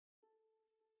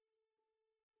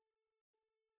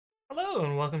Hello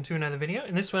and welcome to another video.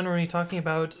 In this one we're going to be talking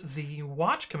about the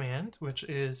watch command, which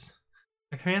is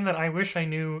a command that I wish I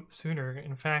knew sooner.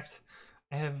 In fact,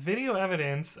 I have video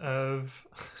evidence of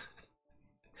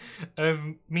of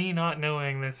me not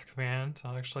knowing this command.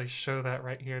 I'll actually show that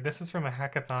right here. This is from a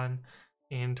hackathon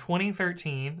in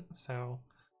 2013, so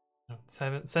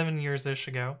seven years-ish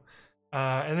ago.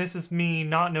 And this is me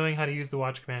not knowing how to use the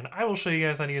watch command. I will show you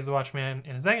guys how to use the watch command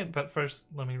in a second, but first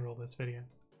let me roll this video.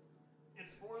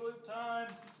 It's for loop time!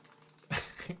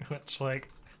 Which, like,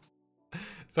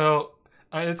 so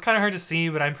it's kind of hard to see,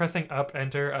 but I'm pressing up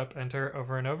enter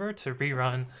over and over to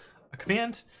rerun a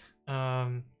command.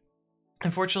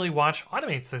 Unfortunately, watch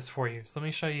automates this for you, so let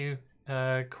me show you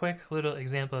a quick little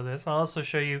example of this. I'll also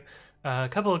show you a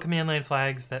couple of command line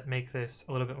flags that make this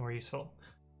a little bit more useful.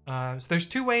 So there's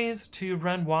two ways to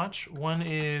run watch. One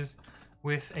is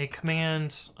with a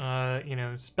command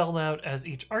spelled out as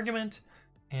each argument,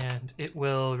 and it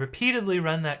will repeatedly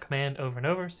run that command over and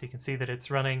over. So you can see that it's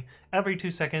running every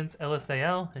 2 seconds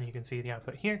LSAL, and you can see the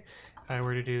output here. If I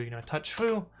were to do touch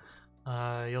foo,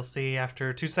 you'll see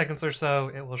after 2 seconds or so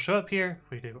it will show up here.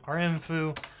 If we do rm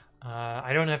foo,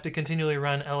 I don't have to continually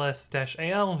run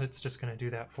ls-al. It's just going to do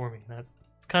that for me. It's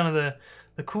kind of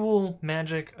the cool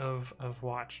magic of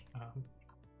watch.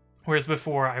 Whereas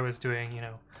before I was doing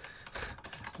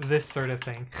this sort of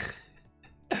thing,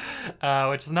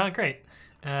 which is not great.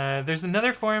 There's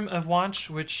another form of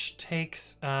watch which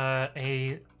takes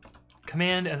a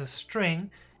command as a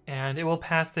string, and it will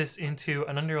pass this into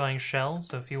an underlying shell.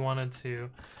 So if you wanted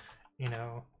to,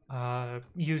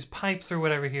 use pipes or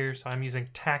whatever here, so I'm using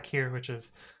tack here, which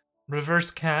is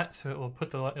reverse cat, so it'll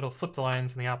flip the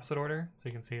lines in the opposite order. So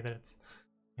you can see that it's,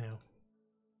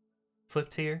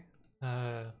 flipped here.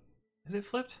 Is it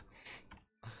flipped?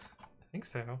 I think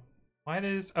so. Why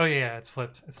does? Oh yeah, it's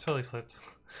flipped. It's totally flipped.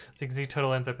 So you can see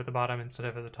total ends up at the bottom instead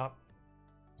of at the top.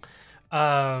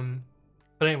 But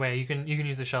anyway, you can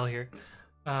use the shell here.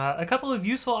 A couple of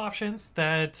useful options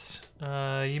that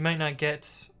you might not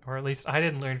get, or at least I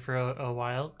didn't learn for a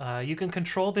while. You can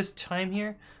control this time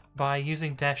here by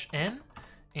using -n,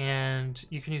 and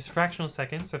you can use fractional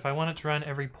seconds. So if I want it to run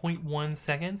every 0.1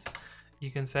 seconds,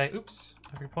 you can say, oops,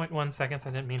 every 0.1 seconds.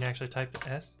 I didn't mean to actually type the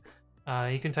S.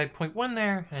 You can type 0.1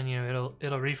 there, and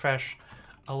it'll refresh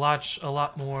a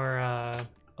lot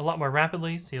more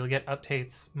rapidly, so you'll get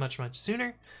updates much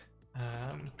sooner.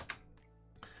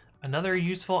 Another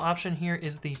useful option here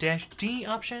is the -d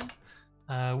option,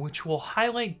 which will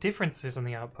highlight differences in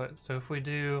the output. So if we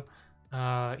do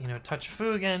touch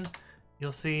foo again,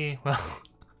 you'll see, well,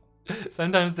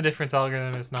 sometimes the difference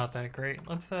algorithm is not that great.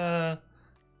 Let's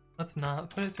not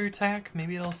put it through tack.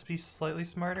 Maybe it'll be slightly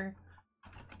smarter.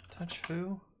 Touch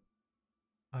foo.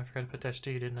 Oh, I forgot to put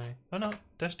 -d, didn't I? Oh no,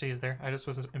 -d is there. I just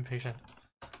was impatient.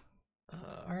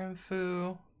 Rm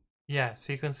foo. Yeah,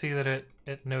 so you can see that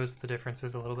it knows the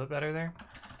differences a little bit better there.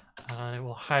 And it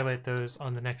will highlight those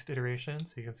on the next iteration,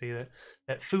 so you can see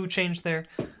that foo changed there.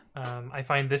 I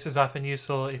find this is often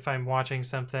useful if I'm watching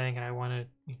something and I want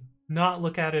to not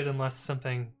look at it unless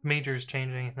something major is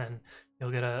changing, and then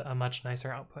you'll get a much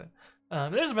nicer output.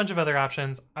 There's a bunch of other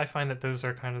options. I find that those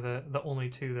are kind of the only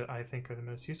two that I think are the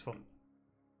most useful.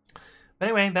 But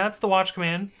anyway, that's the watch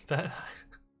command that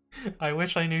I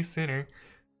wish I knew sooner.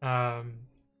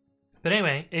 But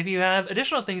anyway, if you have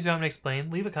additional things you want me to explain,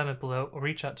 leave a comment below or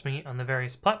reach out to me on the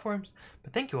various platforms.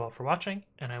 But thank you all for watching,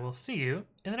 and I will see you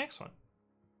in the next one.